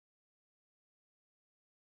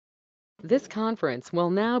This conference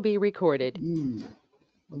will now be recorded.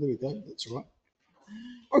 Well, there we go. That's right.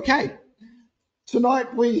 Okay.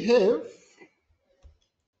 Tonight we have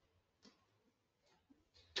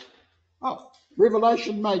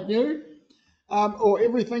Revelation made new, or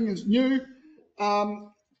everything is new.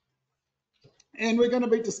 And we're going to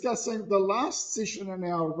be discussing the last session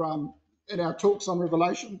in our talks on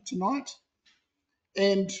Revelation tonight.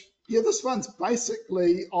 And yeah, this one's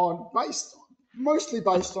basically mostly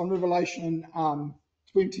based on Revelation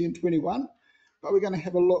 20 and 21, but we're going to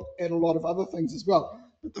have a look at a lot of other things as well.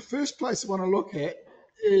 But the first place I want to look at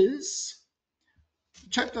is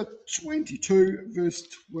chapter 22, verse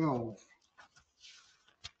 12.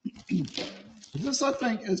 This, I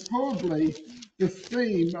think, is probably the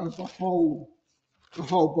theme of the whole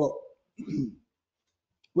book,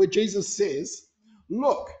 where Jesus says,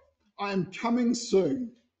 "Look, I am coming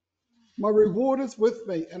soon. My reward is with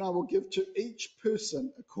me, and I will give to each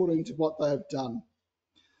person according to what they have done."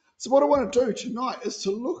 So what I want to do tonight is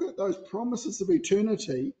to look at those promises of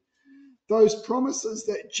eternity, those promises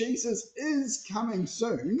that Jesus is coming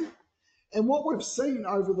soon, and what we've seen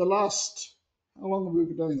over the last, how long have we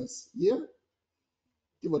been doing this? Year?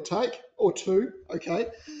 Give or take, or two,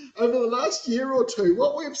 okay? Over the last year or two,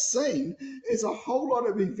 what we've seen is a whole lot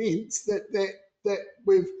of events that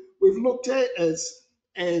we've looked at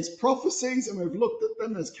as prophecies, and we've looked at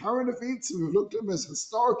them as current events, and we've looked at them as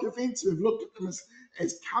historic events, and we've looked at them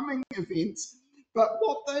as coming events. But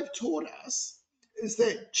what they've taught us is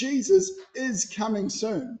that Jesus is coming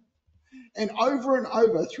soon. And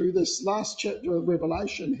over through this last chapter of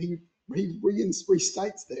Revelation, he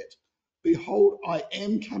restates that. "Behold, I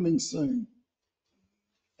am coming soon,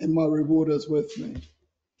 and my reward is with me."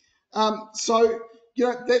 So,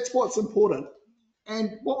 that's what's important.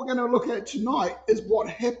 And what we're going to look at tonight is what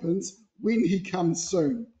happens when he comes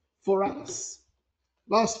soon for us.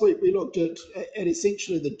 Last week we looked at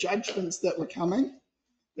essentially the judgments that were coming.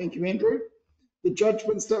 Thank you, Andrew. The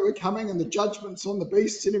judgments that were coming, and the judgments on the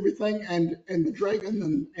beasts and everything, and the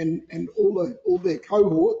dragon and all their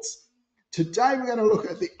cohorts. Today we're going to look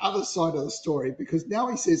at the other side of the story, because now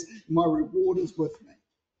he says, "My reward is with me."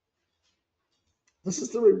 This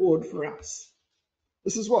is the reward for us.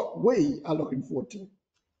 This is what we are looking forward to.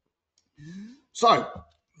 So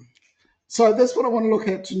that's what I want to look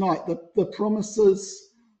at tonight, the promises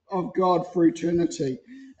of God for eternity.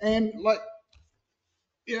 And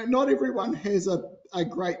not everyone has a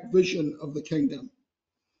great vision of the kingdom.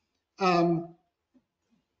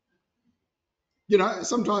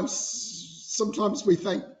 Sometimes we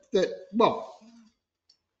think that,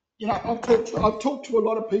 I've talked to a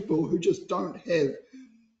lot of people who just don't have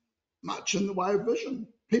much in the way of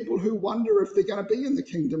vision. People who wonder if they're going to be in the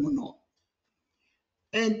kingdom or not.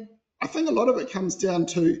 And I think a lot of it comes down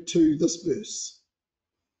to this verse,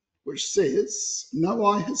 which says, "No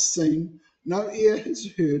eye has seen, no ear has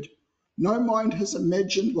heard, no mind has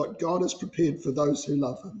imagined what God has prepared for those who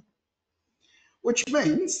love him." Which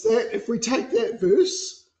means that if we take that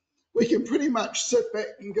verse, we can pretty much sit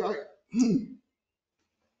back and go,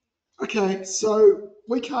 okay, so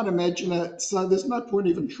we can't imagine it, so there's no point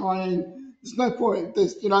even trying. There's no point.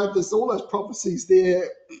 There's all those prophecies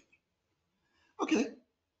there. Okay,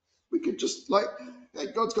 we could just hey,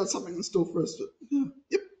 God's got something in store for us.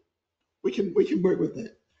 Yep, we can work with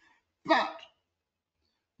that. But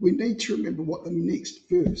we need to remember what the next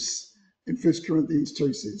verse in 1 Corinthians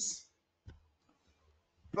 2 says.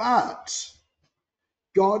 But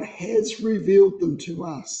God has revealed them to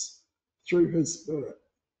us through his Spirit.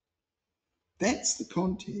 That's the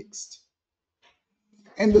context.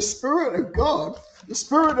 And the Spirit of God, the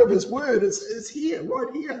Spirit of his word is here,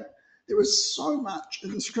 right here. There is so much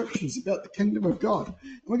in the scriptures about the kingdom of God.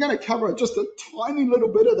 And we're going to cover just a tiny little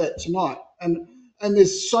bit of that tonight. And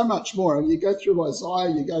there's so much more. And you go through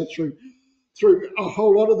Isaiah, you go through a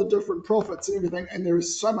whole lot of the different prophets and everything, and there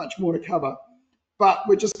is so much more to cover. But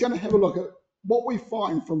we're just going to have a look at what we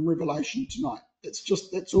find from Revelation tonight.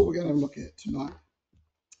 That's all we're going to look at tonight.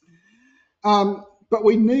 But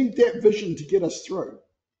we need that vision to get us through.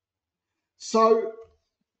 So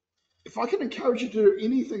if I can encourage you to do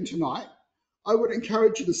anything tonight, I would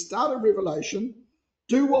encourage you to start a Revelation,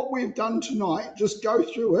 do what we've done tonight, just go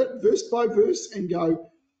through it verse by verse and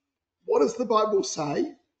go, what does the Bible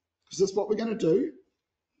say? Because that's what we're going to do.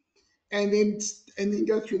 And then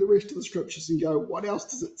go through the rest of the scriptures and go, what else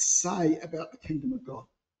does it say about the kingdom of God?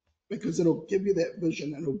 Because it'll give you that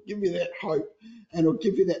vision, and it'll give you that hope, and it'll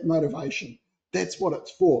give you that motivation. That's what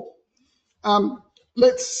it's for.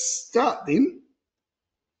 Let's start then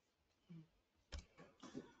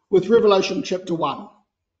with Revelation chapter 1.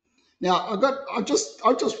 Now, I just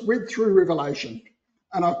read through Revelation.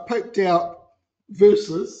 and I've picked out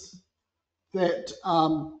verses that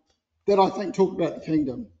that I think talk about the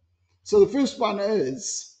kingdom. So the first one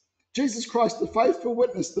is Jesus Christ, the faithful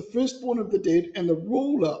witness, the firstborn of the dead, and the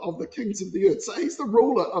ruler of the kings of the earth. So he's the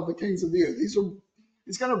ruler of the kings of the earth.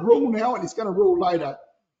 He's going to rule now and he's going to rule later.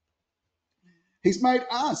 He's made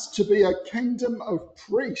us to be a kingdom of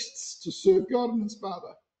priests to serve God and his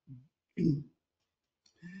Father.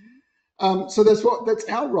 So that's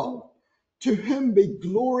our role. To him be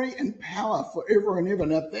glory and power forever and ever.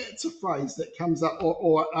 Now that's a phrase that comes up,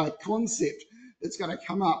 or a concept that's going to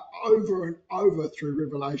come up over and over through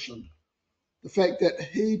Revelation. The fact that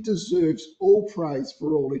he deserves all praise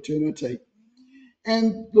for all eternity.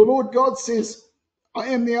 And the Lord God says, I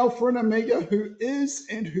am the Alpha and Omega, who is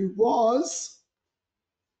and who was.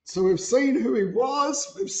 So we've seen who he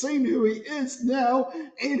was, we've seen who he is now,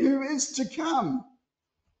 and who is to come,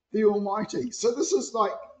 the Almighty. So this is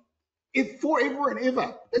like forever and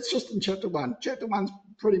ever. That's just in chapter 1. Chapter 1's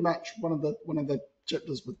pretty much one of the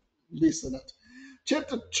chapters with less in it.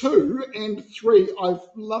 Chapter 2 and 3 I've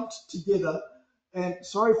lumped together, and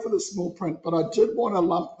sorry for the small print, but I did want to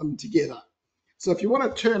lump them together. So if you want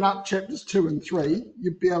to turn up chapters 2 and 3,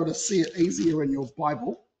 you'd be able to see it easier in your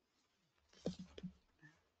Bible.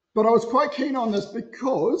 But I was quite keen on this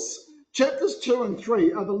because chapters 2 and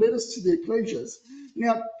 3 are the letters to the ecclesias.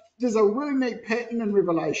 Now, there's a really neat pattern in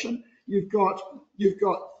Revelation. You've got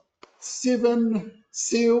 7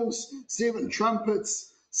 seals, 7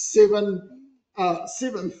 trumpets, 7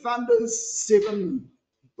 thunders, 7,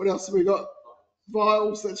 what else have we got?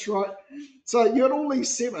 Vials, that's right. So you got all these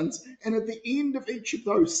 7s, and at the end of each of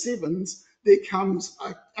those 7s, there comes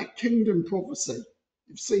a kingdom prophecy.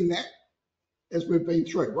 You've seen that as we've been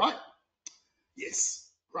through, right?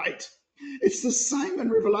 Yes, great. It's the same in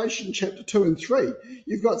Revelation chapter 2 and 3.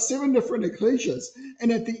 You've got 7 different ecclesias,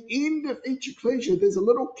 and at the end of each ecclesia, there's a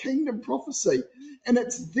little kingdom prophecy, and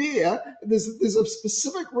it's there. There's a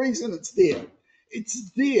specific reason it's there.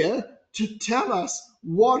 It's there to tell us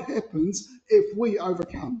what happens if we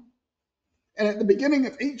overcome. And at the beginning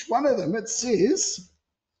of each one of them, it says,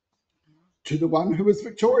 to the one who is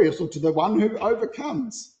victorious, or to the one who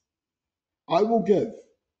overcomes, I will give.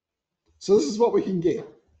 So this is what we can get.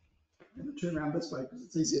 I'm going to turn around this way because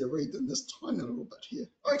it's easier to read than this tiny little bit here.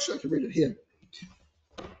 Actually, I can read it here.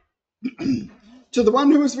 To the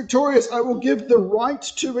one who is victorious, I will give the right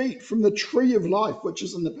to eat from the tree of life, which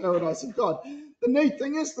is in the paradise of God. The neat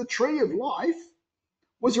thing is, the tree of life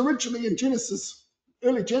was originally in Genesis,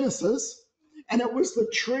 early Genesis, and it was the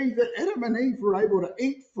tree that Adam and Eve were able to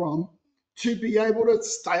eat from to be able to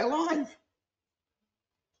stay alive.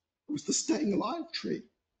 It was the staying alive tree.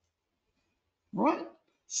 Right?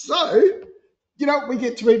 So, we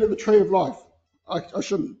get to eat of the tree of life. I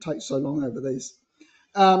shouldn't take so long over these.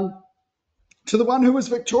 To the one who is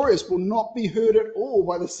victorious will not be hurt at all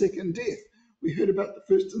by the second death. We heard about the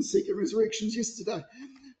first and second resurrections yesterday,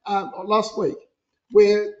 or last week,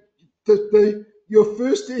 where your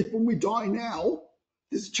first death, when we die now,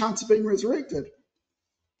 there's a chance of being resurrected.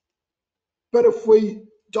 But if we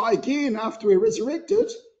die again after we're resurrected,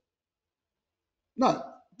 no,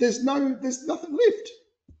 there's nothing left.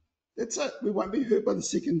 That's it. We won't be hurt by the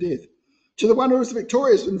second death. To the one who is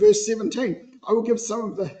victorious, in verse 17, I will give some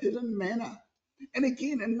of the hidden manna. And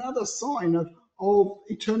again, another sign of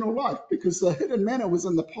eternal life, because the hidden manna was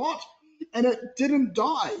in the pot and it didn't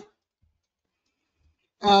die.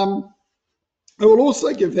 I will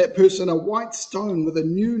also give that person a white stone with a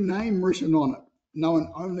new name written on it,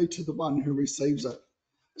 known only to the one who receives it.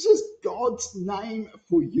 This is God's name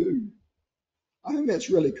for you. I think that's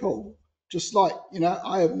really cool. Just like,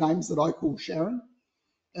 I have names that I call Sharon,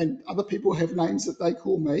 and other people have names that they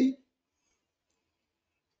call me.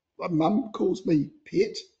 My mum calls me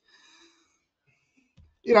Pet.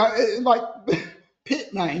 Like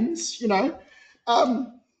pet names, we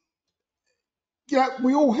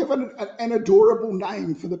all have an adorable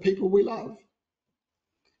name for the people we love.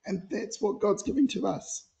 And that's what God's giving to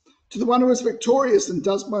us. To the one who is victorious and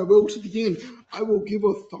does my will to the end, I will give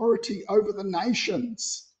authority over the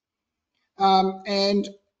nations. And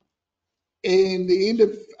in the end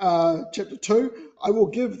of chapter 2, I will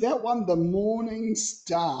give that one the morning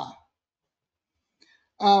star.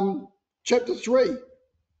 Chapter 3,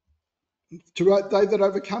 to they that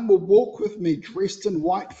overcome will walk with me dressed in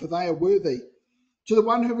white, for they are worthy. To the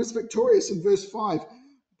one who is victorious, in verse 5,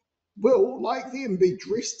 will, like them, be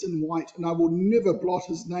dressed in white, and I will never blot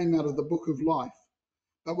his name out of the book of life,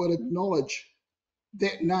 but will acknowledge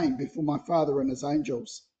that name before my Father and his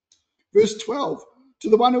angels. Verse 12, to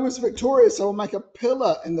the one who is victorious, I will make a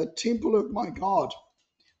pillar in the temple of my God.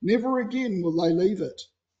 Never again will they leave it.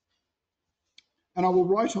 and I will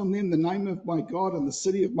write on them the name of my God and the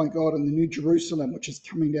city of my God and the new Jerusalem, which is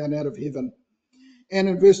coming down out of heaven. And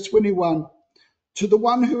in verse 21, to the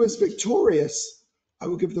one who is victorious, I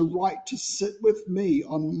will give the right to sit with me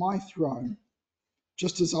on my throne,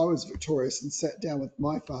 just as I was victorious and sat down with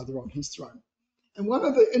my Father on his throne. And one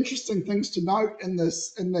of the interesting things to note in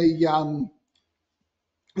this, in the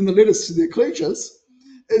letters to the ecclesias,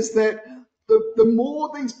 is that the more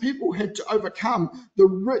these people had to overcome, the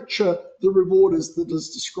richer the reward is that is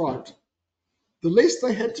described. The less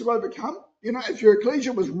they had to overcome, if your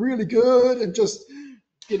ecclesia was really good and just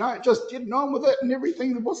getting on with it and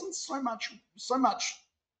everything, there wasn't so much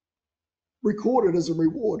recorded as a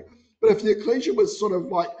reward. But if the ecclesia was sort of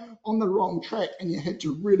like on the wrong track and you had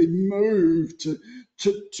to really move to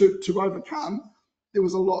overcome, there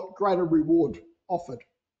was a lot greater reward offered,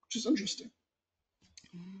 which is interesting.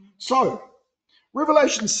 So,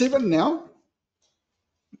 Revelation 7 now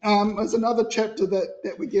is another chapter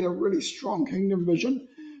that we get a really strong kingdom vision.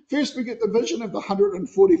 First, we get the vision of the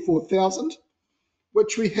 144,000,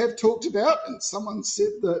 which we have talked about, and someone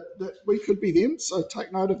said that we could be them, so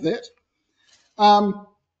take note of that.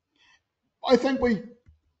 I think we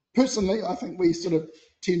sort of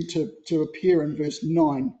tend to appear in verse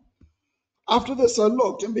 9. After this I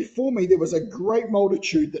looked, and before me there was a great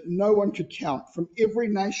multitude that no one could count, from every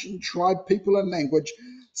nation, tribe, people, and language,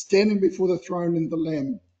 standing before the throne and the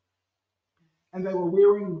Lamb. And they were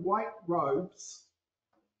wearing white robes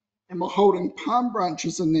and were holding palm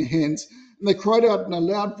branches in their hands. And they cried out in a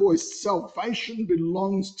loud voice, salvation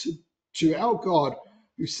belongs to our God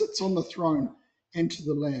who sits on the throne and to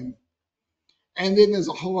the Lamb. And then there's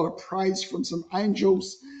a whole lot of praise from some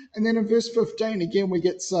angels. And then in verse 15, again, we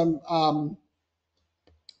get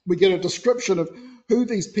a description of who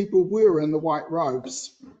these people were in the white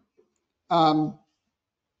robes.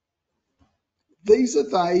 These are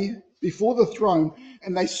they before the throne,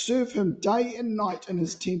 and they serve him day and night in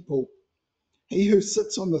his temple. He who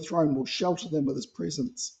sits on the throne will shelter them with his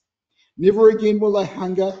presence. Never again will they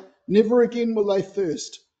hunger, never again will they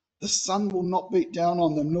thirst. The sun will not beat down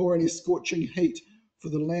on them, nor any scorching heat, for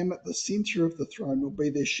the Lamb at the center of the throne will be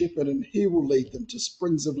their shepherd, and he will lead them to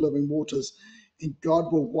springs of living waters, and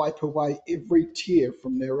God will wipe away every tear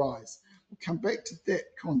from their eyes. We'll come back to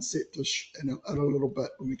that concept in a little bit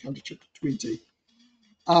when we come to chapter 20.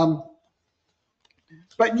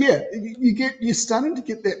 But yeah, you're starting to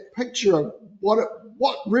get that picture of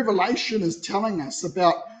what Revelation is telling us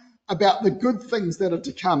about the good things that are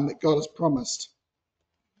to come that God has promised.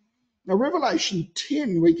 Now, Revelation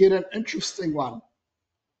 10, we get an interesting one.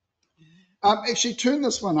 Actually, turn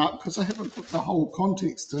this one up because I haven't put the whole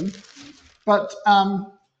context in. But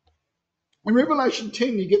in Revelation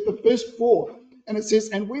 10, you get the verse 4, and it says,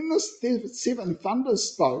 and when the seven thunders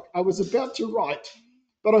spoke, I was about to write,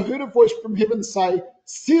 but I heard a voice from heaven say,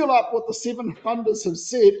 seal up what the seven thunders have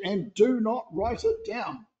said and do not write it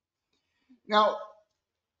down. Now,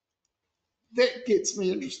 that gets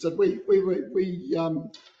me interested. We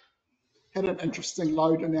had an interesting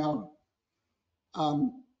load in our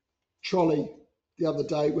trolley the other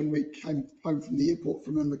day when we came home from the airport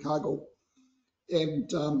from Invercargill, and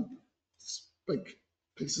big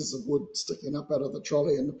pieces of wood sticking up out of the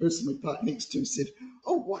trolley, and the person we parked next to said,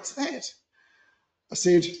 oh, what's that? I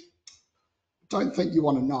said, don't think you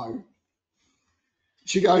want to know.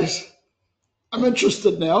 She goes, I'm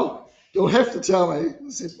interested now. You'll have to tell me. I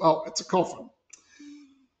said, well, it's a coffin.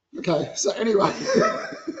 Okay, so anyway,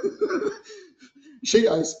 she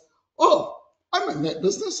goes, oh, I'm in that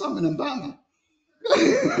business. I'm an embalmer.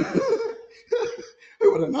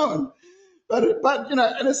 Who would have known? But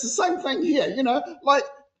and it's the same thing here, like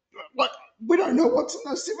we don't know what's in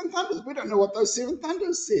those seven thunders. We don't know what those seven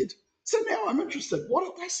thunders said. So now I'm interested. What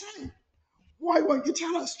did they say? Why won't you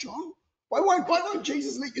tell us, John? Why won't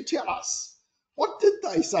Jesus let you tell us? What did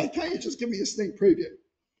they say? Can't you just give me a sneak preview?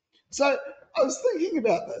 So I was thinking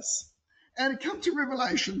about this, and it comes to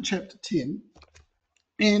Revelation chapter 10,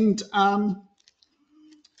 and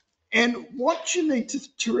what you need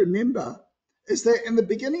to remember is that in the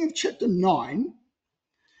beginning of chapter 9,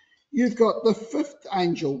 you've got the fifth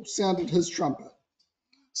angel sounded his trumpet.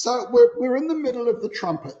 So we're in the middle of the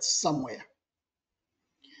trumpets somewhere.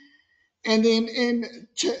 And then in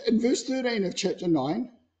verse 13 of chapter 9,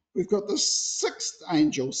 we've got the sixth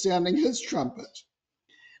angel sounding his trumpet.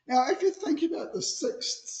 Now, if you think about the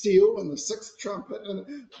sixth seal and the sixth trumpet,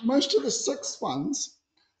 and most of the sixth ones,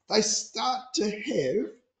 they start to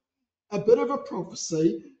have a bit of a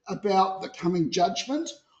prophecy about the coming judgment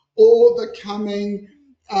or the coming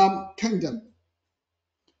kingdom.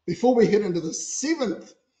 Before we head into the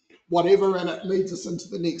seventh whatever, and it leads us into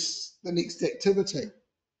the next activity.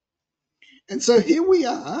 And so here we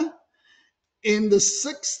are in the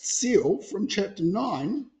sixth seal from chapter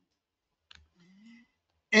 9,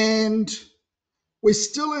 and we're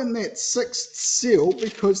still in that sixth seal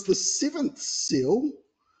because the seventh seal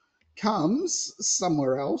comes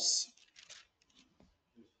somewhere else.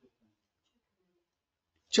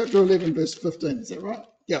 Chapter 11, verse 15, is that right?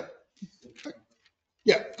 Yeah.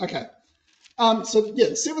 Yeah, okay. So yeah,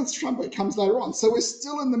 the seventh trumpet comes later on. So we're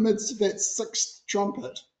still in the midst of that sixth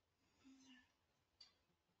trumpet.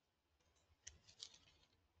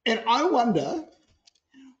 And I wonder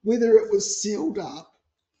whether it was sealed up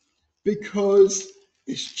because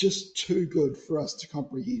it's just too good for us to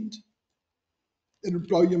comprehend. It'll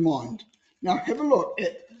blow your mind. Now have a look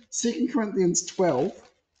at 2 Corinthians 12,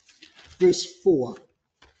 verse 4.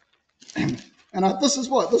 And this is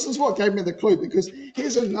what gave me the clue, because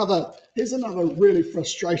here's another really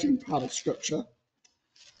frustrating part of Scripture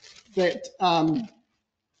that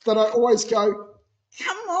that I always go,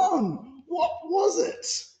 come on, what was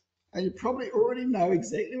it? And you probably already know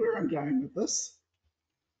exactly where I'm going with this.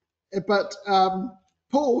 But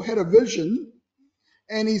Paul had a vision,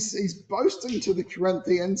 and he's boasting to the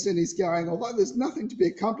Corinthians, and he's going, although there's nothing to be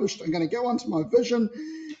accomplished, I'm going to go on to my vision.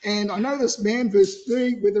 And I know this man, verse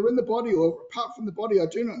 3, whether in the body or apart from the body, I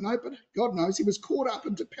do not know, but God knows, he was caught up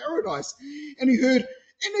into paradise, and he heard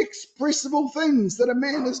inexpressible things that a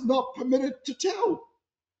man is not permitted to tell.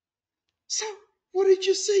 So what did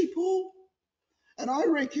you see, Paul? And I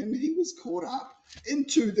reckon he was caught up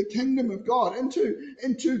into the kingdom of God, into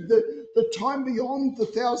the time beyond the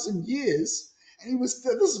 1,000 years. And this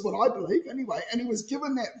is what I believe anyway, and he was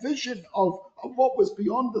given that vision of what was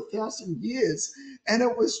beyond the 1,000 years, and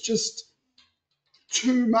it was just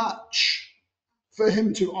too much for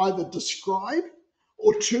him to either describe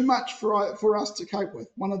or too much for us to cope with,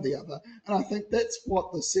 one or the other. And I think that's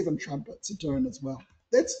what the seven trumpets are doing as well.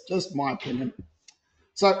 That's just my opinion.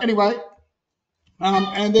 So anyway,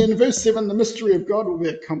 and then verse 7, the mystery of God will be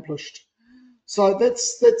accomplished. So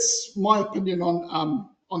that's my opinion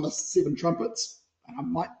on the seven trumpets. And I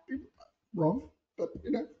might be wrong, but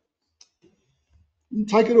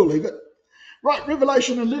take it or leave it. Right,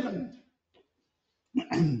 Revelation 11.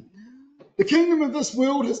 The kingdom of this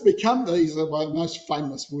world has become, these are my most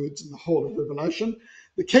famous words in the whole of Revelation.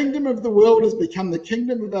 The kingdom of the world has become the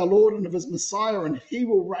kingdom of our Lord and of his Messiah, and he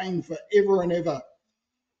will reign forever and ever.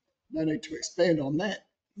 No need to expand on that.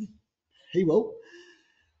 He will.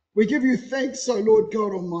 We give you thanks, O Lord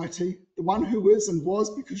God Almighty, the one who is and was,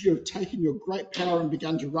 because you have taken your great power and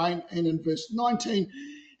begun to reign. And in verse 19,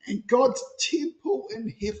 and God's temple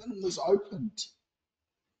in heaven was opened,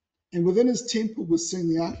 and within his temple was seen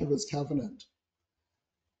the ark of his covenant.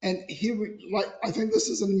 And here, I think this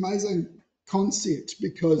is an amazing concept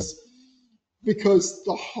because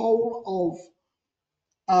the whole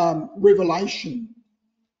of Revelation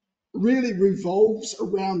really revolves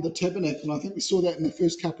around the tabernacle. And I think we saw that in the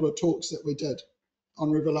first couple of talks that we did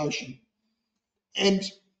on Revelation. And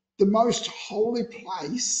the most holy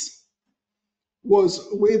place was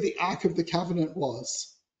where the Ark of the Covenant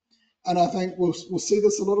was. And I think we'll see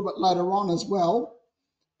this a little bit later on as well.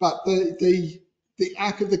 But the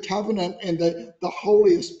Ark of the Covenant and the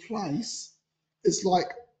holiest place is like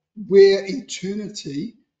where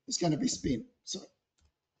eternity is going to be spent. So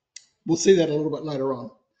we'll see that a little bit later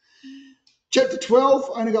on. Chapter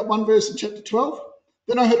 12, I only got one verse in chapter 12.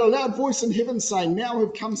 Then I heard a loud voice in heaven saying, now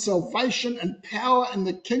have come salvation and power and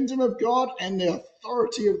the kingdom of God and the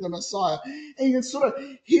authority of the Messiah. And you can sort of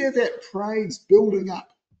hear that praise building up.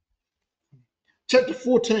 Chapter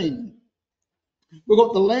 14, we've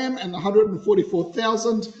got the Lamb and the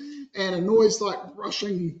 144,000 and a noise like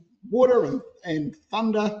rushing water and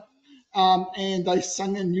thunder. And they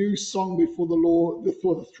sung a new song before the Lord,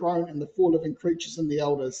 before the throne and the four living creatures and the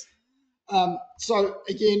elders. So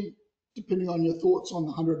again, depending on your thoughts on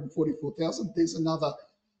the 144,000, there's another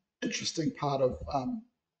interesting part of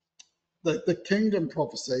the kingdom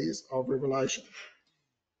prophecies of Revelation.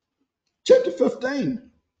 Chapter 15.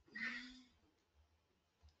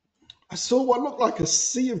 I saw what looked like a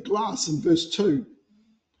sea of glass in verse 2,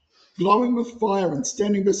 glowing with fire, and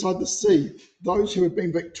standing beside the sea, those who had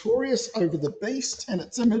been victorious over the beast and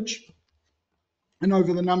its image and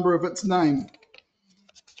over the number of its name.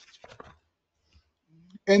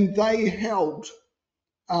 And they held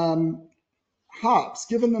harps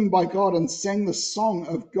given them by God and sang the song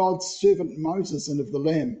of God's servant Moses and of the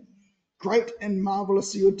Lamb. Great and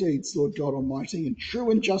marvelous are your deeds, Lord God Almighty, and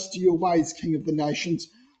true and just are your ways, King of the nations.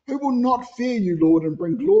 Who will not fear you, Lord, and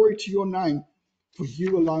bring glory to your name? For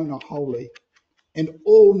you alone are holy, and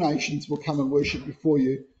all nations will come and worship before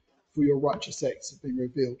you, for your righteous acts have been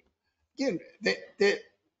revealed. Again,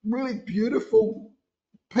 really beautiful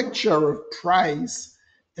picture of praise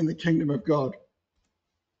in the kingdom of God.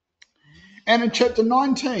 And in chapter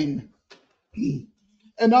 19,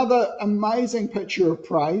 another amazing picture of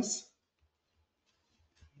praise.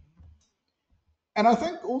 And I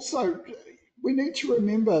think also we need to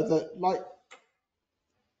remember that, like,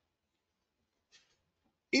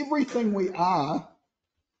 everything we are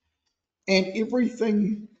and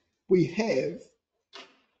everything we have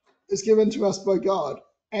is given to us by God.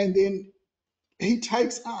 And then he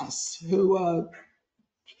takes us who are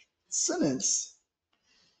sinners.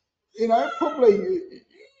 You know, probably,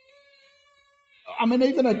 I mean,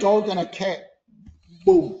 even a dog and a cat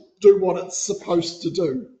will do what it's supposed to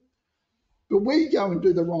do. But we go and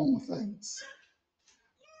do the wrong things.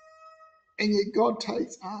 And yet God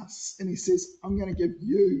takes us and he says, I'm going to give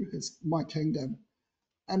you my kingdom.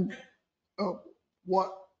 And oh,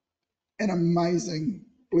 what an amazing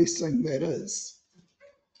blessing that is.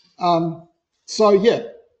 So yeah,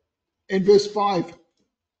 in verse 5,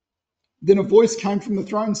 then a voice came from the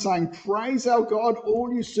throne saying, praise our God,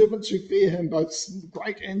 all you servants who fear him, both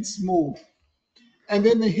great and small. And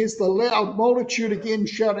then here's the loud multitude again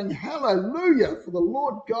shouting, hallelujah, for the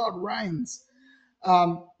Lord God reigns.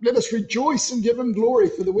 Let us rejoice and give him glory,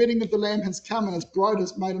 for the wedding of the Lamb has come and his bride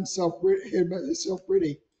has made herself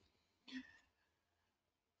ready.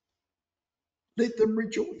 Let them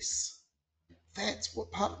rejoice. That's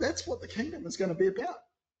what the kingdom is going to be about.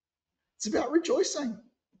 It's about rejoicing.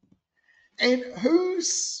 And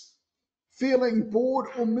who's feeling bored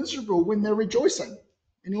or miserable when they're rejoicing?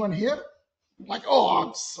 Anyone here? Like, oh,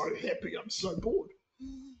 I'm so happy, I'm so bored.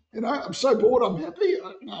 You know, I'm so bored, I'm happy.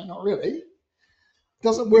 No, not really.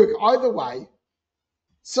 Doesn't work either way.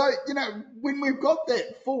 So, you know, when we've got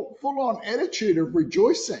that full-on attitude of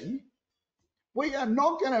rejoicing, we are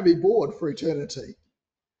not going to be bored for eternity.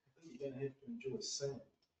 You're going to have to enjoy singing.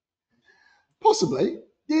 Possibly,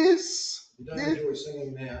 yes. You don't enjoy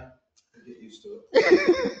singing now, you get used to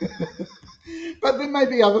it. But there may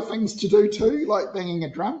be other things to do too, like banging a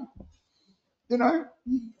drum. You know,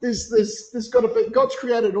 there's got to be, God's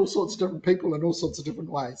created all sorts of different people in all sorts of different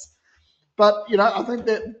ways. But you know, I think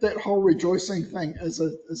that whole rejoicing thing is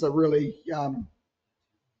a really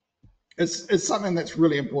it's something that's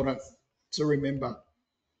really important to remember.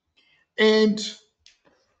 And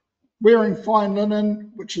wearing fine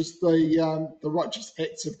linen, which is the righteous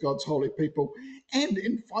acts of God's holy people, and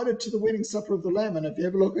invited to the wedding supper of the Lamb. And if you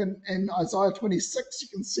have a look in Isaiah 26, you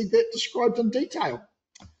can see that described in detail.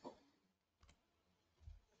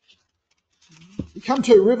 We come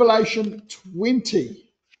to Revelation 20.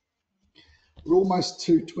 We're almost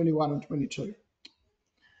to 21 and 22.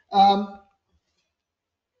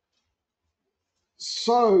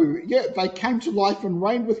 So, yeah, they came to life and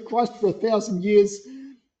reigned with Christ for 1,000 years.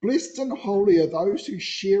 Blessed and holy are those who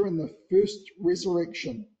share in the first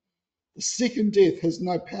resurrection. The second death has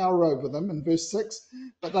no power over them, in verse 6,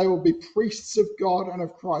 but they will be priests of God and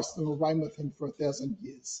of Christ and will reign with him for 1,000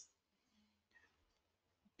 years.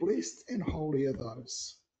 Blessed and holy are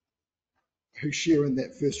those who share in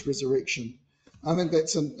that first resurrection. I think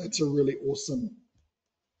that's a really awesome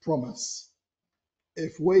promise.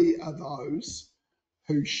 If we are those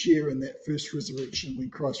who share in that first resurrection when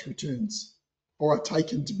Christ returns, or are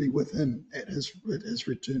taken to be with him at his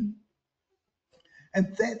return.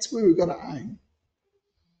 And that's where we've got to aim.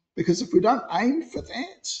 Because if we don't aim for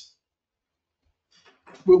that,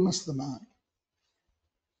 we'll miss the mark.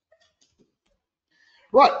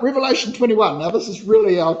 Right, Revelation 21. Now this is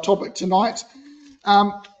really our topic tonight.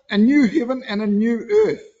 A new heaven and a new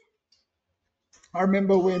earth. I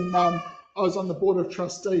remember when I was on the board of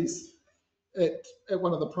trustees at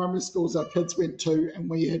one of the primary schools our kids went to, and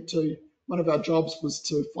we had to, one of our jobs was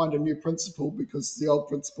to find a new principal because the old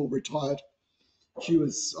principal retired. She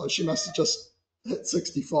must have just hit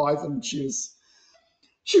 65, and she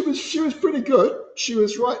was pretty good. She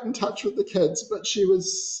was right in touch with the kids, but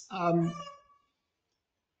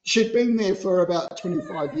she'd been there for about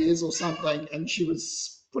 25 years or something, and she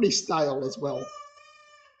was pretty stale as well.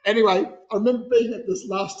 Anyway, I remember being at this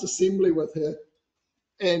last assembly with her,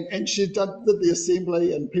 and she did the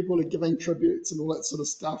assembly, and people are giving tributes and all that sort of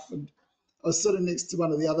stuff. And I was sitting next to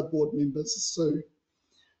one of the other board members, Sue.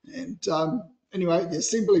 And anyway, the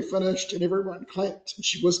assembly finished, and everyone clapped. And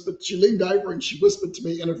she leaned over and she whispered to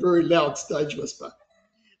me in a very loud stage whisper,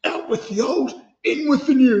 "Out with the old, in with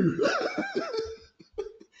the new."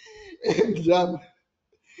 And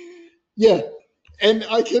yeah. And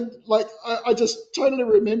I just totally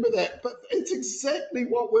remember that. But it's exactly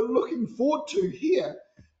what we're looking forward to here,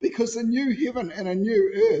 because the new heaven and a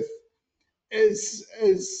new earth is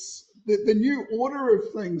the new order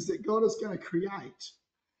of things that God is going to create.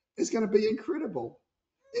 is going to be incredible.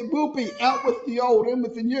 It will be out with the old, in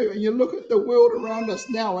with the new. And you look at the world around us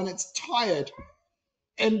now, and it's tired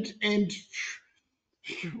and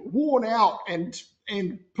worn out and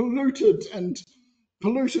polluted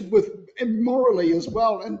with immorally as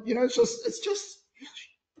well. And it's just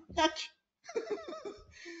yuck.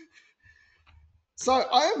 So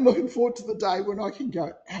I am looking forward to the day when I can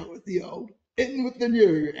go out with the old, in with the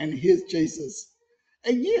new, and here's Jesus.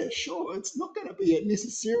 And yeah, sure, it's not going to be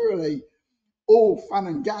necessarily all fun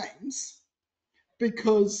and games,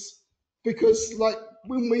 because like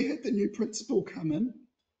when we had the new principal come in,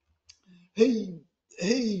 he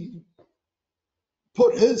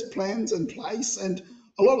put his plans in place, and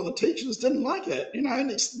a lot of the teachers didn't like it, and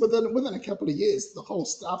within a couple of years the whole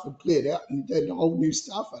staff had cleared out and they had a whole new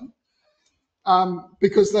staff in,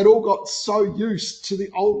 because they'd all got so used to the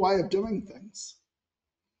old way of doing things.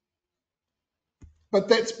 But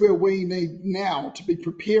that's where we need now to be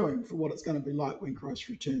preparing for what it's going to be like when Christ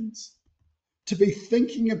returns, to be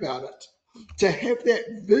thinking about it, to have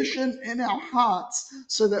that vision in our hearts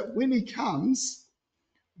so that when he comes,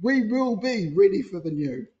 we will be ready for the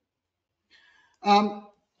new.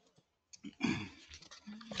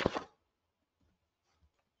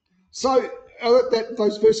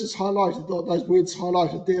 Those verses highlighted, those words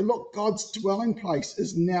highlighted there. Look, God's dwelling place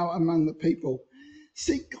is now among the people.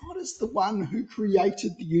 See, God is the one who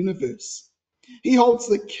created the universe. He holds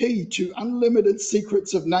the key to unlimited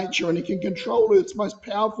secrets of nature, and he can control its most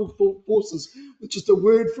powerful forces, which is the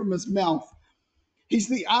word from his mouth. He's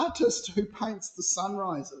the artist who paints the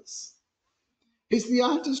sunrises. He's the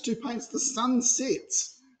artist who paints the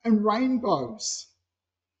sunsets and rainbows.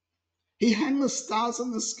 He hung the stars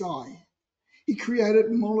in the sky. He created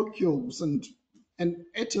molecules and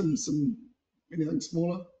atoms and anything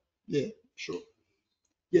smaller. Yeah, sure.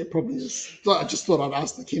 Yeah, probably is. So I just thought I'd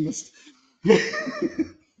ask the chemist.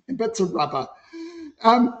 And bits of rubber.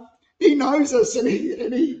 He knows us, and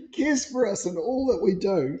he cares for us and all that we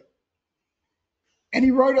do. And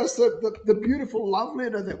he wrote us the beautiful love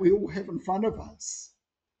letter that we all have in front of us.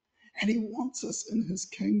 And he wants us in his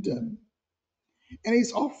kingdom. And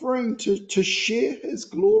he's offering to share his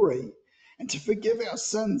glory and to forgive our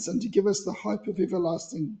sins and to give us the hope of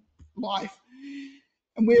everlasting life.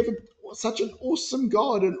 And we have such an awesome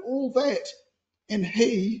God and all that. And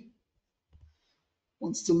he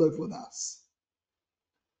wants to live with us.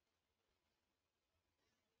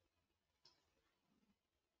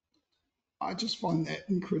 I just find that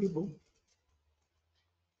incredible.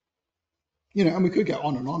 And we could go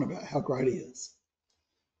on and on about how great he is.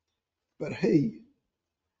 But he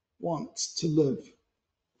wants to live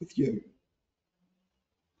with you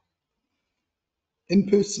in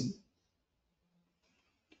person.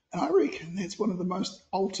 And I reckon that's one of the most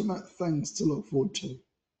ultimate things to look forward to.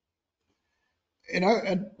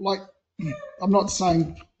 And like, I'm not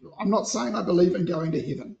saying I believe in going to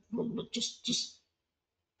heaven. Just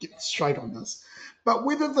get straight on this. But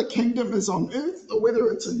whether the kingdom is on earth or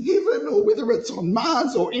whether it's in heaven or whether it's on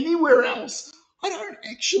Mars or anywhere else, I don't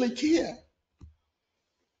actually care.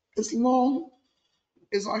 As long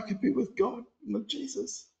as I can be with God and with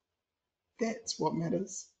Jesus, that's what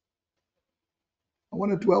matters. I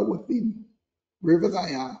want to dwell with them wherever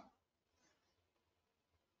they are.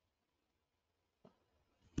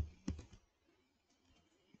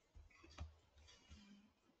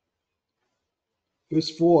 Verse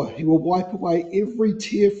 4, he will wipe away every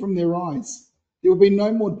tear from their eyes. There will be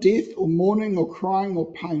no more death or mourning or crying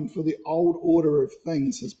or pain, for the old order of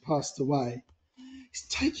things has passed away. He's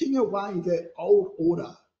taking away that old order,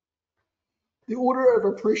 the order of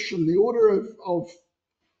oppression, the order of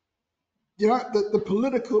the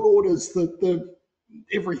political orders, the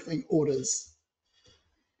everything orders.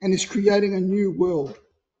 And he's creating a new world.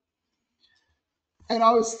 And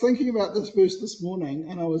I was thinking about this verse this morning,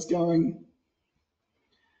 and I was going,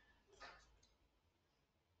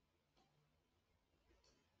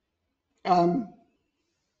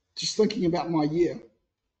 just thinking about my year,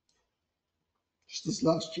 just this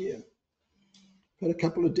last year. I've had a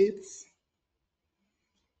couple of deaths.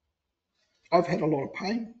 I've had a lot of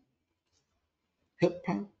pain, hip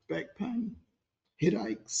pain, back pain,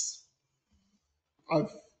 headaches.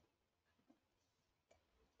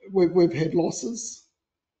 We've had losses.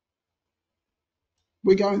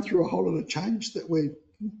 We're going through a whole lot of change that we're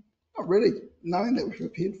not really knowing that we're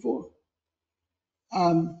prepared for.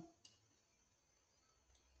 I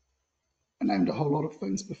named a whole lot of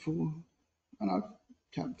things before, and I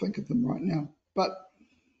can't think of them right now. But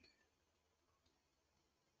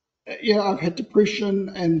yeah, I've had depression,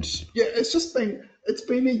 and yeah, it's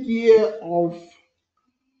been a year of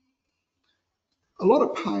a lot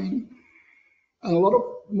of pain and a lot of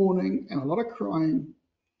mourning and a lot of crying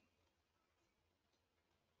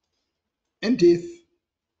and death.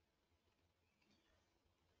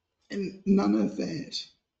 And none of that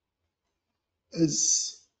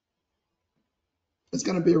is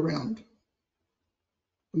going to be around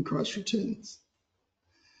when Christ returns.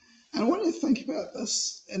 And I want you to think about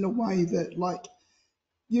this in a way that, like,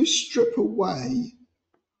 you strip away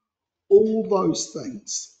all those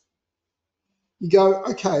things. You go,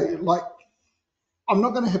 okay, like, I'm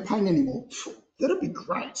not going to have pain anymore. That'd be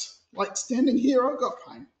great. Like, standing here, I've got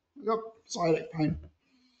pain. I've got sciatic pain.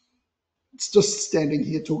 It's just standing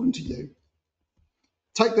here talking to you.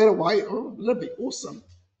 Take that away. Oh, that'd be awesome.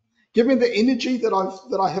 Give me the energy that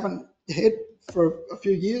I haven't had for a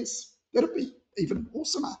few years. That'd be even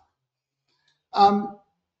awesomer.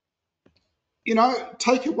 You know,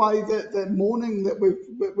 take away that mourning that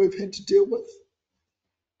we've had to deal with.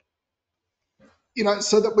 You know,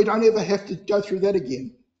 so that we don't ever have to go through that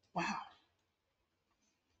again. Wow.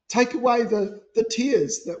 Take away the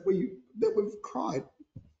tears that we've cried,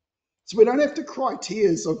 so we don't have to cry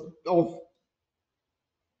tears of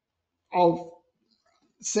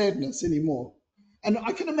sadness anymore. And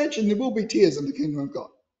I can imagine there will be tears in the kingdom of God,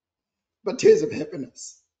 but tears of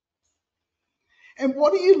happiness. And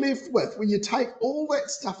what are you left with when you take all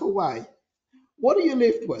that stuff away? What are you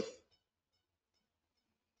left with?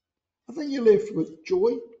 I think you're left with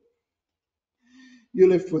joy, you're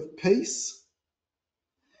left with peace,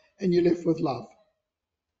 and you're left with love.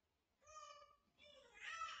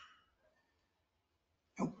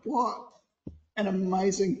 And what an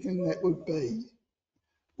amazing thing that would be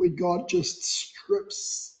when God just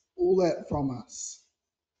strips all that from us.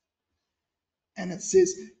 And it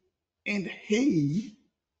says, and he,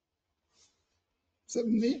 is that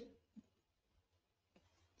in there?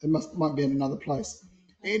 It might be in another place.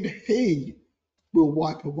 And he will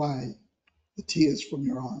wipe away the tears from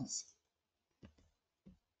your eyes.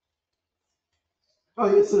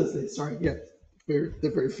 Oh, yes, it is there. Sorry, yeah,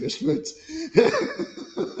 the very first words.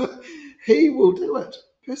 He will do it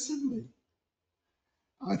personally.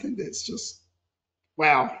 I think that's just,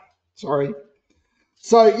 wow. Sorry.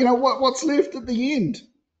 So, you know, what's left at the end?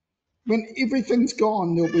 When everything's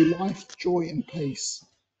gone, there'll be life, joy, and peace.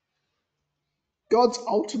 God's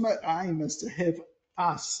ultimate aim is to have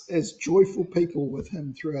us as joyful people with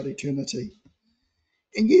him throughout eternity.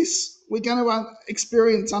 And yes, we're going to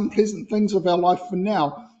experience unpleasant things of our life for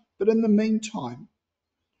now, but in the meantime,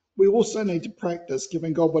 we also need to practice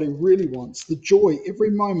giving God what he really wants, the joy every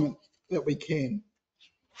moment that we can,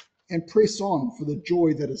 and press on for the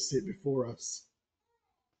joy that is set before us.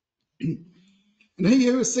 And he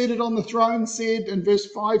who is seated on the throne said in verse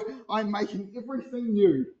 5, I'm making everything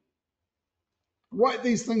new. Write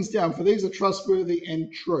these things down, for these are trustworthy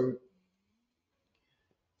and true.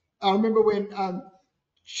 I remember when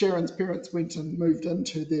Sharon's parents went and moved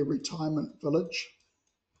into their retirement village,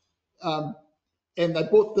 and they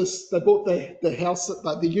bought the house,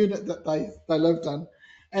 the unit that they lived in,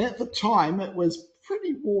 and at the time it was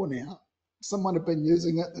pretty worn out. Someone had been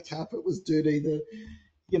using it. The carpet was dirty. The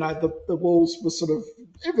walls were sort of,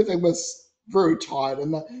 everything was very tired.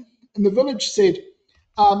 And the village said,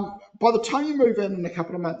 by the time you move in a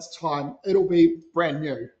couple of months' time, it'll be brand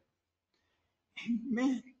new. And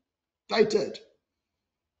man, they did.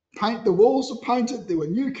 The walls were painted, there were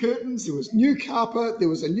new curtains, there was new carpet, there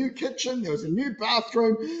was a new kitchen, there was a new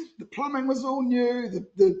bathroom, the plumbing was all new,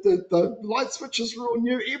 the light switches were all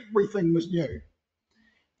new, everything was new.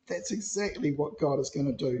 That's exactly what God is going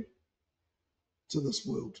to do to this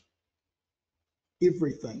world.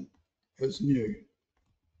 Everything is new.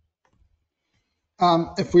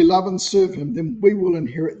 If we love and serve him, then we will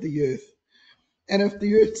inherit the earth. And if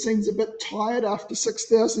the earth seems a bit tired after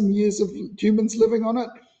 6,000 years of humans living on it,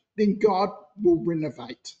 then God will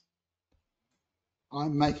renovate.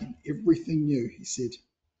 I'm making everything new, he said.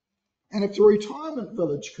 And if the retirement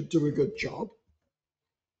village could do a good job,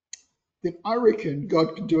 then I reckon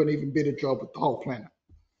God could do an even better job with the whole planet.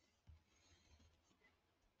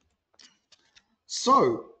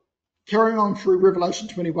 So, carrying on through Revelation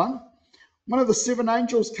 21, one of the seven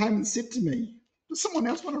angels came and said to me, does someone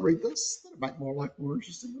else want to read this? That'll make my life more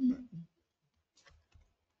interesting, wouldn't it?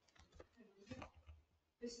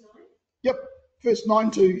 Verse 9? Yep, verse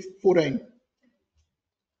 9 to 14.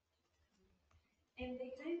 And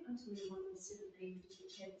there came unto me one of the seven angels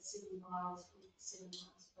which had the 7 vials with the 7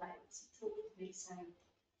 vials flames. He talked with me, saying,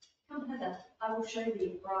 Come hither, I will show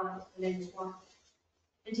thee the bride of the Lamb's wife.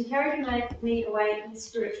 And he carried me away in the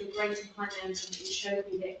spirit to a great and high mountain, and showed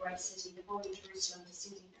me that great city, the holy Jerusalem,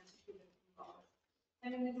 descending out of heaven from God,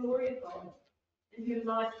 having the glory of God. and whose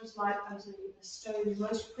light was like unto a stone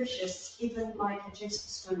most precious, even like a jasper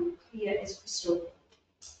stone, clear as crystal.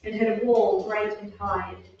 It had a wall great and high,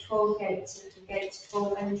 and had 12 gates, and at the gates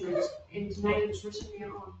 12 angels, and names written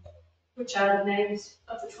thereon, which are the names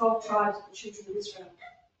of the 12 tribes of the children of Israel.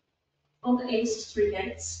 On the east 3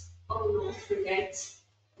 gates, on the north 3 gates,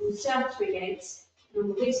 on the south 3 gates, and on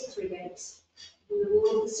the west 3 gates. And the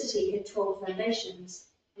wall of the city had 12 foundations,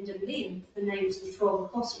 and in them the names of the 12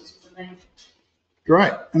 apostles of the Lamb.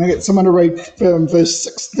 Great. And I get someone to read from verse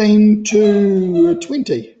 16 to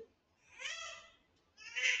 20.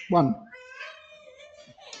 1.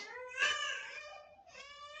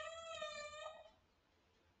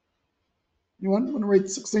 Anyone want to read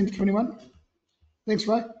 16 to 21? Thanks,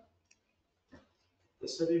 Ray. The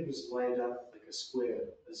city was laid out like a square,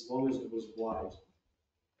 as long as it was wide.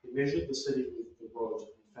 He measured the city with the rod,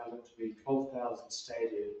 and found it to be 12,000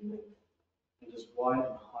 stadia in length, and as wide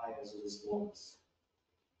and high as it is long.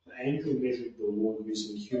 The angel measured the wall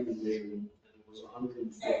using human measurement, and it was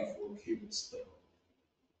 144 cubits thick.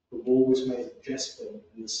 The wall was made of jasper,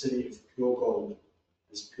 and the city of pure gold,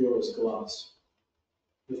 as pure as glass.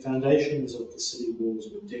 The foundations of the city walls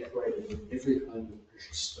were decorated with every kind of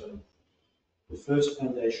precious stone. The first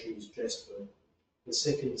foundation was jasper, the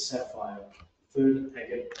second sapphire, the third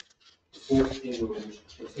agate, the fourth emerald,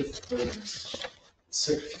 the fifth onyx, the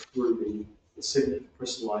sixth ruby, the seventh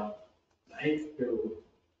chrysolite, the eighth beryl,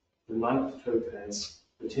 the ninth topaz,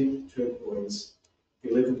 the 10th turquoise, the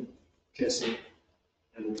 11th jacinth,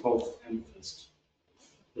 and the 12th amethyst.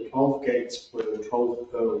 The 12 gates were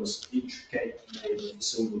 12 pearls, each gate made of a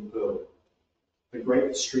single pearl. The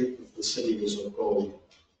great street of the city was of gold,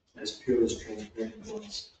 as pure as transparent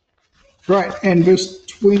glass. Great. And verse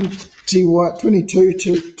 22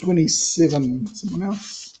 to 27. Someone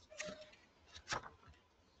else?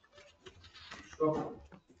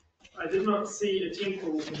 I did not see a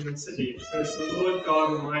temple in the city, because the Lord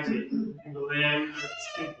God Almighty and the Lamb are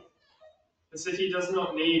its temple. The city does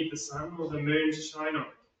not need the sun or the moon to shine on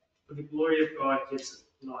it, for the glory of God gives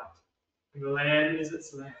it light, and the Lamb is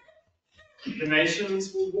its lamp. The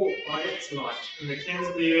nations will walk by its light, and the kings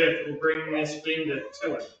of the earth will bring their splendor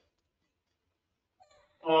to it.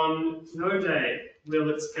 On no day will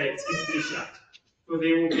its gates be shut, for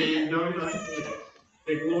there will be no night there.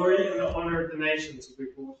 The glory and the honor of the nations will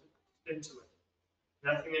be brought into it.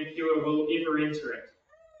 Nothing impure will ever enter it,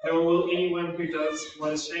 nor will anyone who does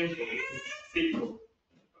what is shameful or deceitful,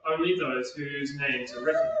 only those whose names are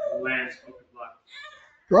written in the Lamb's Book of Life.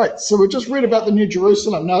 Great. So we just read about the New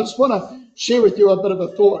Jerusalem. Now, I just want to share with you a bit of a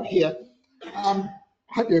thought here. I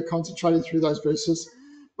hope you're concentrating through those verses.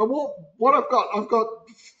 But what I've got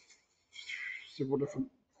several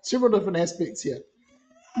different aspects here.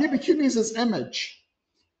 Nebuchadnezzar's image.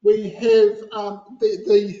 We have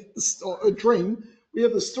a dream. We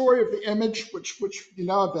have the story of the image, which you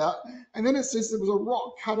know about, and then it says there was a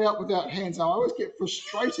rock cut out without hands. Now, I always get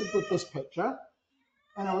frustrated with this picture,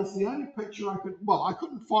 and it was the only picture I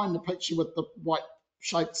couldn't find the picture with the white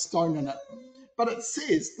shaped stone in it. But it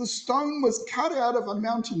says the stone was cut out of a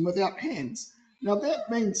mountain without hands. Now that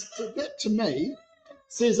means, that to me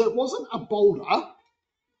says it wasn't a boulder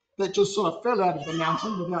that just sort of fell out of the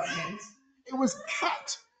mountain without hands. It was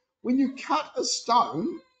cut. When you cut a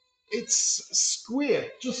stone, it's square,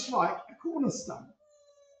 just like a cornerstone.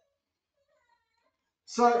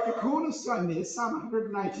 So the cornerstone there, Psalm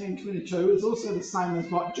 118:22, is also the same as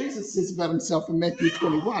what Jesus says about himself in Matthew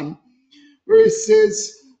 21, where he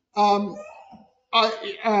says, I'll have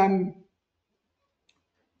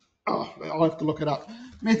to look it up.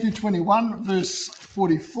 Matthew 21, verse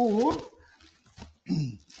 44.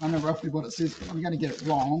 I know roughly what it says, but I'm going to get it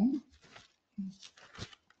wrong.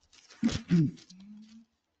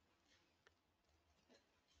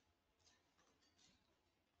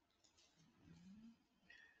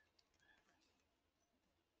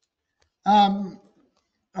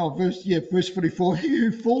 Verse 44. He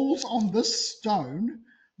who falls on this stone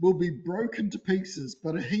will be broken to pieces,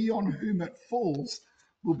 but he on whom it falls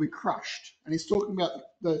will be crushed. And he's talking about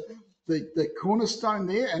the cornerstone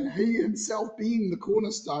there, and he himself being the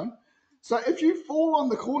cornerstone. So if you fall on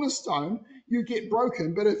the cornerstone, you get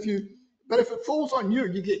broken, but if it falls on you,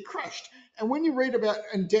 you get crushed. And when you read about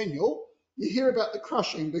in Daniel, you hear about the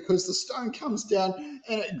crushing, because the stone comes down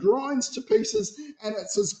and it grinds to pieces, and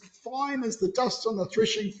it's as fine as the dust on the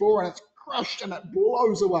threshing floor, and it's crushed and it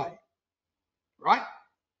blows away. Right?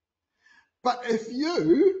 But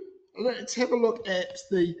let's have a look at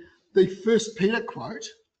the 1 Peter quote.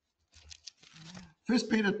 1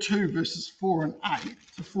 Peter 2, verses 4 and 8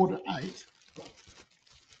 to 4 to 8.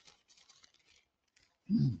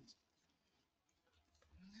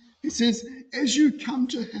 He says, as you come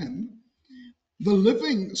to him, the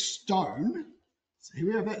living stone, so here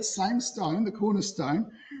we have that same stone, the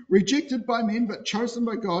cornerstone, rejected by men but chosen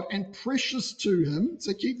by God and precious to him,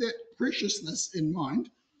 so keep that preciousness in mind.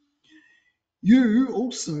 You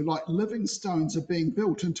also, like living stones, are being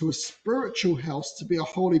built into a spiritual house to be a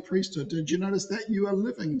holy priesthood. Did you notice that? You are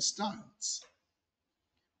living stones,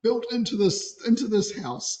 built into this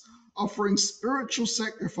house, offering spiritual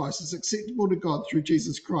sacrifices acceptable to God through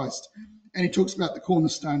Jesus Christ. And he talks about the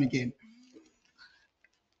cornerstone again.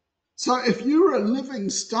 So if you're a living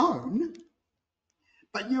stone,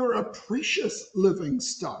 but you're a precious living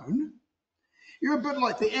stone, you're a bit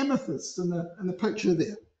like the amethyst in the picture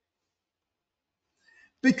there.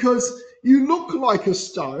 Because you look like a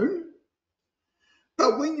stone,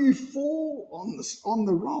 but when you fall on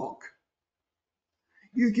the rock,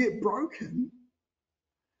 you get broken.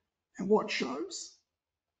 And what shows?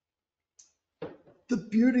 The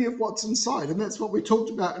beauty of what's inside. And that's what we talked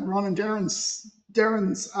about in Ron and Darren's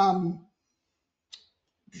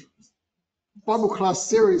Bible class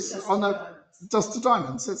series on the Dust to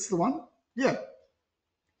Diamonds. That's the one. Yeah.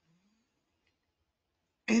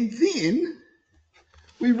 And then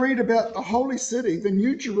we read about the holy city, the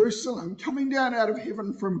New Jerusalem, coming down out of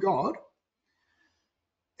heaven from God.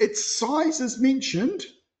 Its size is mentioned.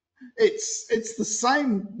 It's the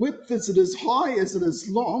same width as it is high, as it is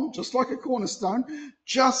long, just like a cornerstone,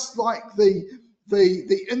 just like the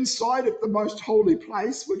inside of the most holy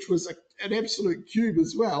place, which was an absolute cube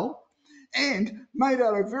as well, and made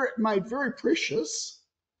very precious,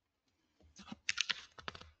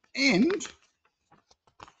 and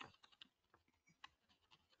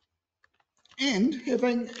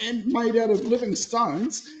made out of living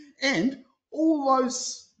stones, and all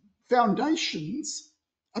those foundations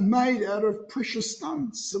are made out of precious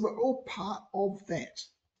stones. So we're all part of that.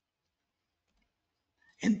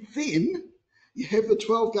 And then you have the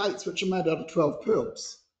 12 gates, which are made out of 12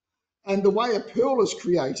 pearls. And the way a pearl is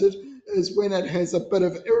created is when it has a bit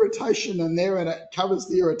of irritation in there, and it covers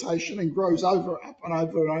the irritation and grows over, up and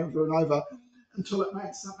over and over and over until it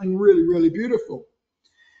makes something really, really beautiful.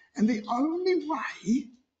 And the only way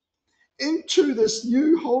into this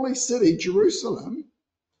new holy city, Jerusalem,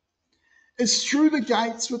 is through the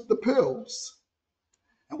gates with the pearls.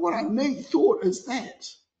 And what a neat thought is that.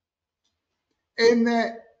 In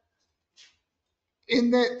that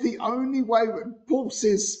the only way, Paul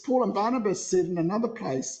and Barnabas said in another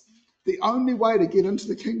place, the only way to get into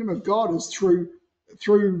the kingdom of God is through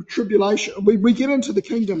tribulation. We get into the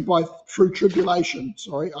kingdom through tribulation.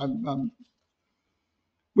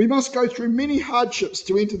 We must go through many hardships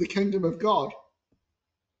to enter the kingdom of God.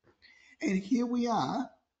 And here we are,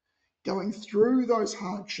 going through those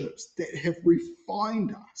hardships that have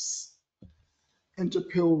refined us into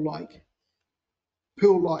pearl-like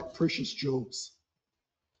precious jewels.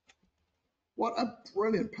 What a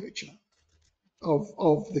brilliant picture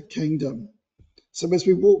of the kingdom. So as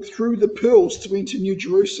we walk through the pearls to enter New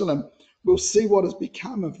Jerusalem, we'll see what has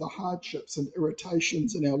become of the hardships and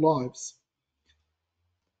irritations in our lives,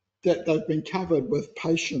 that they've been covered with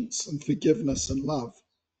patience and forgiveness and love.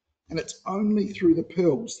 And it's only through the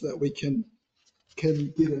pearls that we can get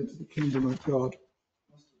into the kingdom of God.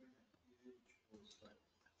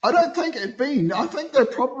 I don't think it'd been. I think they're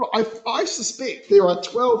probably. I suspect there are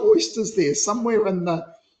 12 oysters there somewhere in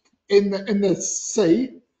the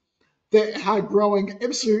sea that are growing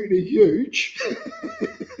absolutely huge.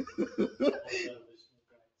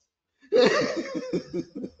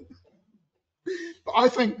 I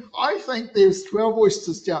think there's 12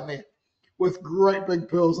 oysters down there with great big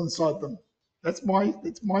pearls inside them. That's my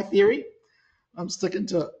theory. I'm sticking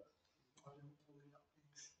to it.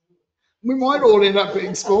 We might all end up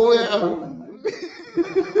being small. Yeah.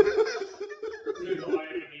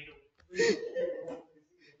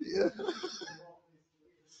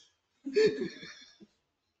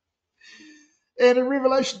 And in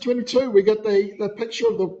Revelation 22, we get the picture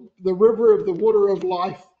of the river of the water of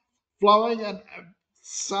life flowing, and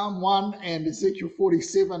Psalm 1 and Ezekiel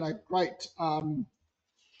 47 are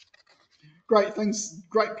great things,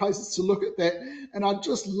 great places to look at that. And I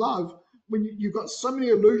just love when you've got so many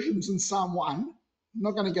allusions in Psalm 1. I'm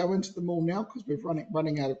not going to go into them all now because we're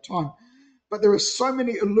running out of time. But there are so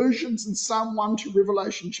many allusions in Psalm 1 to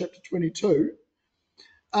Revelation chapter 22.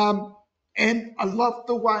 And I love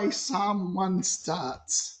the way Psalm 1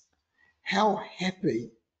 starts. How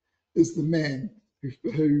happy is the man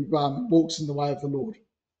who walks in the way of the Lord.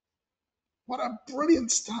 What a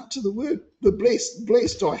brilliant start to the word. The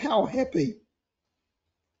blessed, or how happy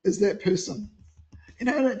is that person. And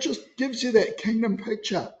it just gives you that kingdom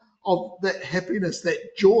picture of that happiness,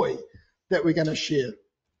 that joy that we're going to share.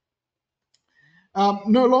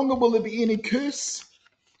 No longer will there be any curse.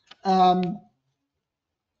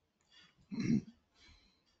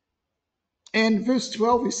 And verse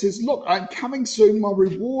 12, he says, look, I'm coming soon. My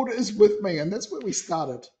reward is with me. And that's where we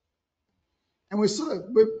started. And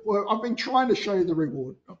I've been trying to show you the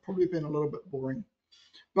reward. I've probably been a little bit boring,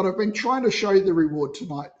 but I've been trying to show you the reward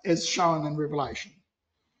tonight as shown in Revelation.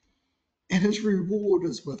 And his reward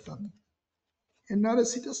is with him. And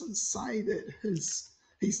notice he doesn't say that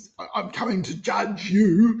I'm coming to judge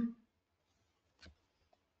you.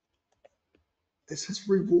 It's his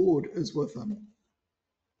reward is with him,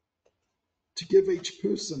 to give each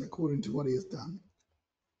person according to what he has done.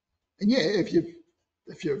 And yeah, if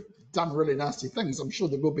you've done really nasty things, I'm sure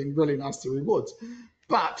there will be really nasty rewards.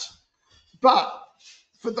 But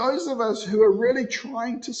for those of us who are really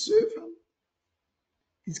trying to serve him,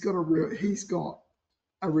 he's got a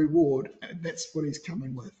reward, and that's what he's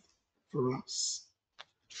coming with for us.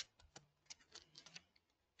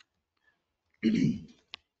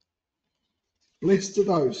 Blessed are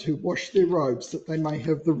those who wash their robes, that they may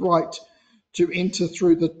have the right to enter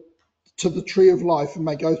to the tree of life and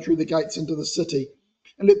may go through the gates into the city.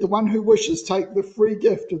 And let the one who wishes take the free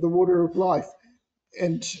gift of the water of life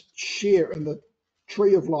and share in the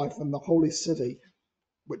tree of life in the holy city,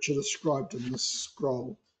 which are described in this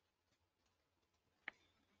scroll.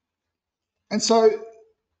 And so,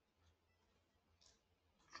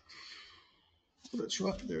 that's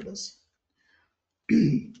right, there it is.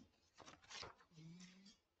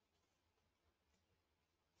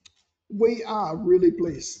 We are really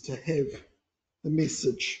blessed to have the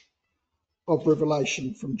message of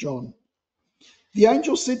Revelation from John. The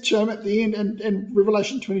angel said to him at the end in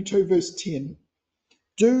Revelation 22 verse 10,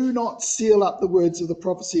 do not seal up the words of the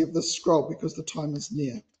prophecy of this scroll, because the time is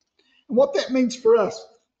near. And what that means for us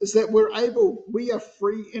is that we are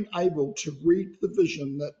free and able to read the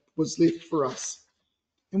vision that was left for us.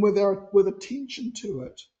 And with attention to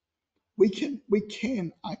it, we can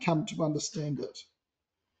come to understand it.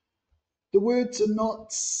 The words are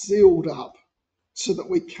not sealed up so that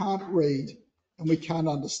we can't read and we can't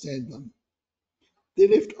understand them. They're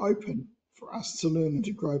left open for us to learn and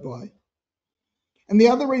to grow by. And the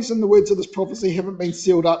other reason the words of this prophecy haven't been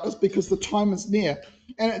sealed up is because the time is near.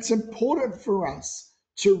 And it's important for us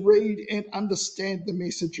to read and understand the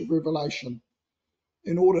message of Revelation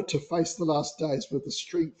in order to face the last days with the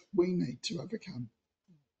strength we need to overcome.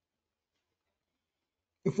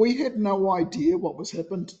 If we had no idea what was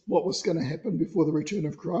going to happen before the return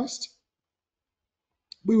of Christ,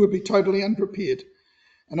 we would be totally unprepared,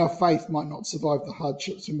 and our faith might not survive the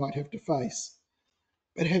hardships we might have to face.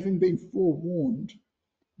 But having been forewarned,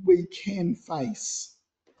 we can face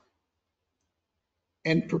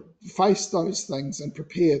those things and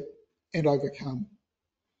prepare and overcome.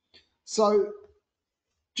 So,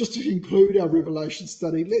 just to conclude our Revelation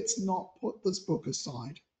study, let's not put this book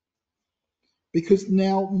aside. Because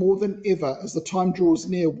now, more than ever, as the time draws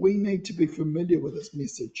near, we need to be familiar with its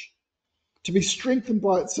message, to be strengthened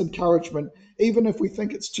by its encouragement, even if we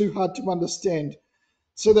think it's too hard to understand,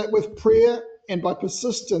 so that with prayer and by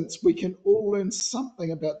persistence, we can all learn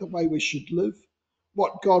something about the way we should live,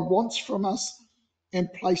 what God wants from us,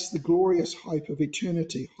 and place the glorious hope of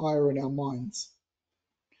eternity higher in our minds.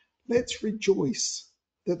 Let's rejoice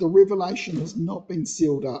that the revelation has not been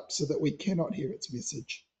sealed up so that we cannot hear its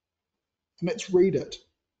message. And let's read it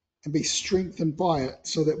and be strengthened by it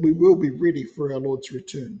so that we will be ready for our Lord's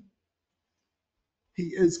return.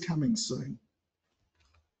 He is coming soon.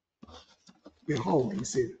 Behold, he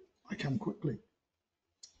said, I come quickly.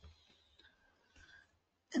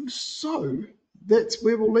 And so that's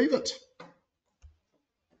where we'll leave it.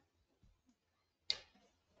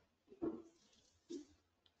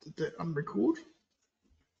 Did that unrecord?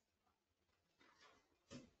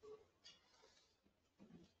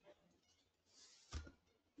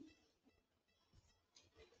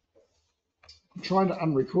 I'm trying to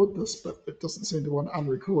unrecord this, but it doesn't seem to want to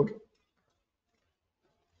unrecord.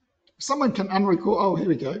 Someone can unrecord. Oh, here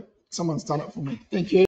we go. Someone's done it for me. Thank you.